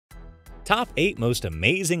Top 8 most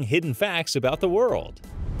amazing hidden facts about the world.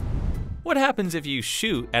 What happens if you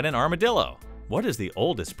shoot at an armadillo? What is the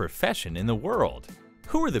oldest profession in the world?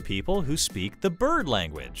 Who are the people who speak the bird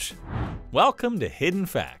language? Welcome to Hidden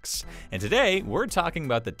Facts, and today we're talking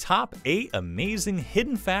about the top 8 amazing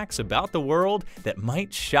hidden facts about the world that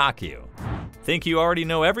might shock you. Think you already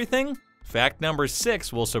know everything? Fact number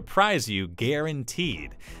 6 will surprise you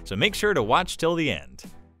guaranteed, so make sure to watch till the end.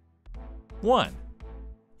 1.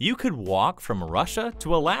 You could walk from Russia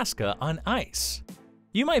to Alaska on ice.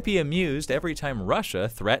 You might be amused every time Russia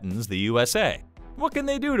threatens the USA. What can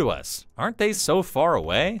they do to us? Aren't they so far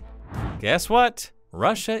away? Guess what?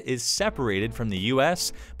 Russia is separated from the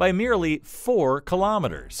US by merely 4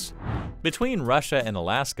 kilometers. Between Russia and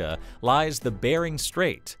Alaska lies the Bering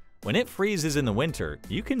Strait. When it freezes in the winter,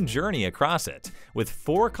 you can journey across it, with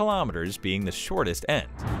 4 kilometers being the shortest end.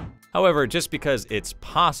 However, just because it's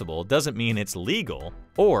possible doesn't mean it's legal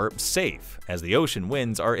or safe, as the ocean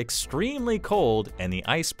winds are extremely cold and the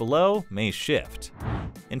ice below may shift.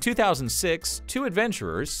 In 2006, 2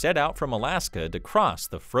 adventurers set out from Alaska to cross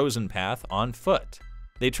the frozen path on foot.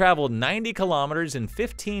 They traveled 90 kilometers in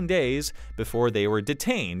 15 days before they were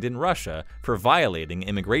detained in Russia for violating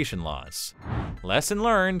immigration laws. Lesson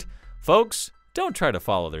learned, folks, don't try to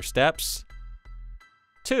follow their steps.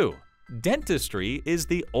 2. Dentistry is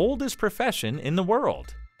the oldest profession in the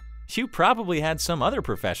world. You probably had some other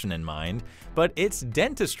profession in mind, but it's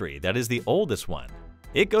dentistry that is the oldest one.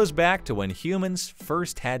 It goes back to when humans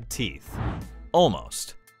first had teeth.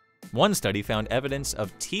 Almost. One study found evidence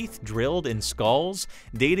of teeth drilled in skulls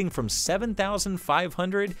dating from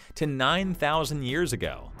 7,500 to 9,000 years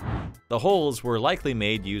ago. The holes were likely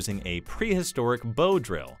made using a prehistoric bow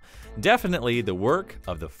drill, definitely the work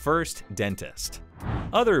of the first dentist.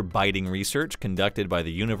 Other biting research conducted by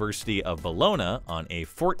the University of Bologna on a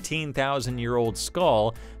 14,000-year-old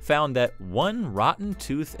skull found that one rotten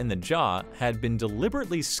tooth in the jaw had been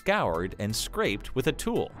deliberately scoured and scraped with a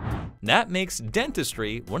tool. That makes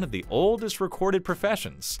dentistry one of the oldest recorded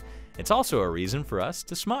professions. It's also a reason for us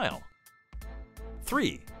to smile.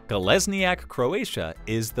 3. Galesnjak, Croatia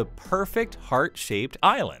is the perfect heart-shaped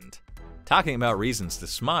island. Talking about reasons to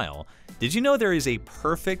smile, did you know there is a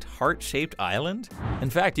perfect heart-shaped island? In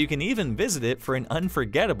fact, you can even visit it for an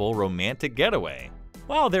unforgettable romantic getaway.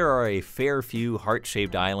 While there are a fair few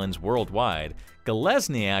heart-shaped islands worldwide,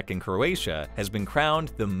 Galesnjak in Croatia has been crowned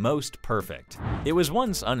the most perfect. It was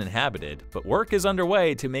once uninhabited, but work is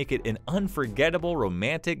underway to make it an unforgettable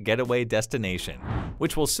romantic getaway destination,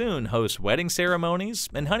 which will soon host wedding ceremonies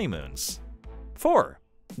and honeymoons. 4.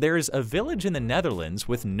 There's a village in the Netherlands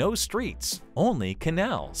with no streets, only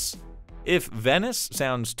canals. If Venice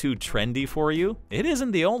sounds too trendy for you, it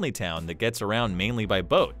isn't the only town that gets around mainly by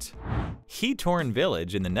boat. Hetorn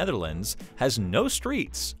village in the Netherlands has no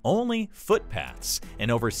streets, only footpaths,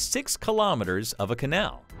 and over 6 kilometers of a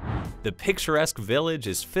canal. The picturesque village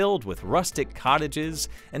is filled with rustic cottages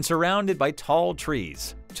and surrounded by tall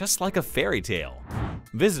trees, just like a fairy tale.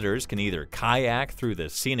 Visitors can either kayak through the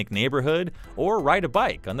scenic neighborhood or ride a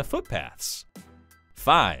bike on the footpaths.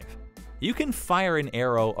 5. You can fire an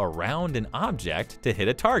arrow around an object to hit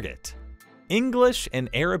a target. English and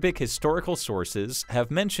Arabic historical sources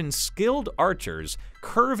have mentioned skilled archers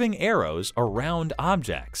curving arrows around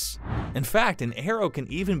objects. In fact, an arrow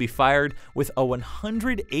can even be fired with a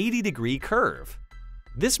 180-degree curve.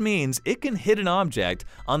 This means it can hit an object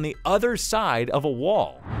on the other side of a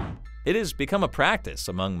wall. It has become a practice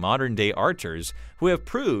among modern-day archers who have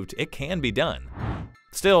proved it can be done.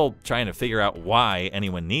 Still trying to figure out why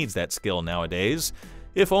anyone needs that skill nowadays,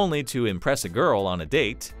 if only to impress a girl on a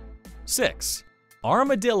date. 6.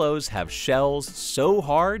 Armadillos have shells so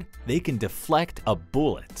hard they can deflect a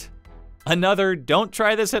bullet. Another don't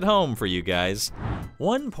try this at home for you guys.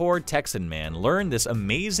 One poor Texan man learned this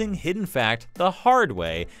amazing hidden fact the hard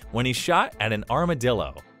way when he shot at an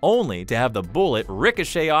armadillo, only to have the bullet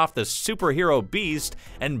ricochet off the superhero beast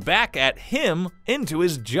and back at him into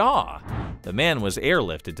his jaw. The man was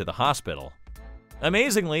airlifted to the hospital.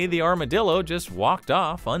 Amazingly, the armadillo just walked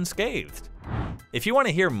off unscathed. If you want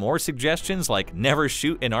to hear more suggestions like never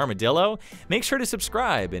shoot an armadillo, make sure to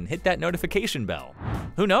subscribe and hit that notification bell.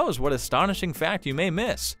 Who knows what astonishing fact you may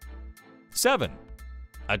miss. 7.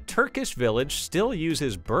 A Turkish village still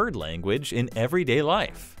uses bird language in everyday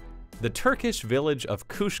life. The Turkish village of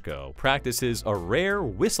Kuşko practices a rare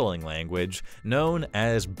whistling language known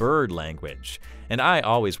as bird language, and I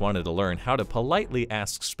always wanted to learn how to politely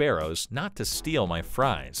ask sparrows not to steal my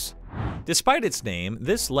fries. Despite its name,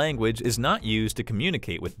 this language is not used to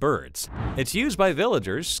communicate with birds. It's used by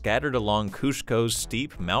villagers scattered along Kuşko's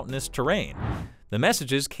steep mountainous terrain. The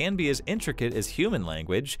messages can be as intricate as human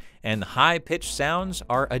language, and high-pitched sounds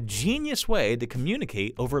are a genius way to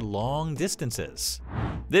communicate over long distances.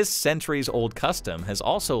 This centuries-old custom has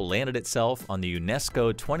also landed itself on the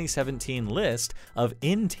UNESCO 2017 list of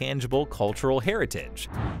intangible cultural heritage,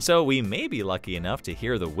 so we may be lucky enough to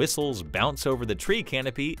hear the whistles bounce over the tree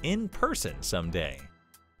canopy in person someday.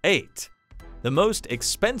 8. The most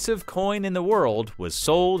expensive coin in the world was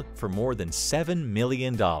sold for more than $7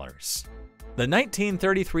 million. The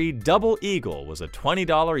 1933 Double Eagle was a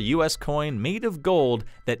 $20 US coin made of gold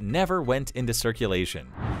that never went into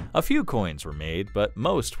circulation. A few coins were made, but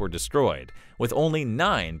most were destroyed, with only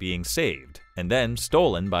 9 being saved, and then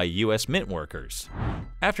stolen by US mint workers.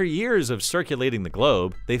 After years of circulating the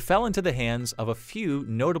globe, they fell into the hands of a few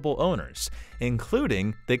notable owners,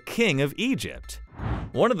 including the King of Egypt.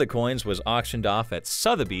 One of the coins was auctioned off at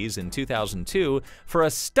Sotheby's in 2002 for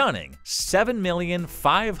a stunning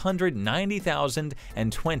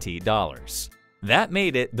 $7,590,020. That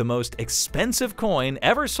made it the most expensive coin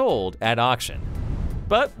ever sold at auction.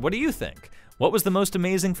 But what do you think? What was the most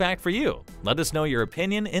amazing fact for you? Let us know your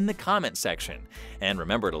opinion in the comment section. And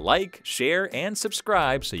remember to like, share, and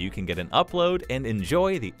subscribe so you can get an upload and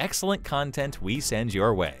enjoy the excellent content we send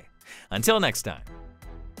your way. Until next time.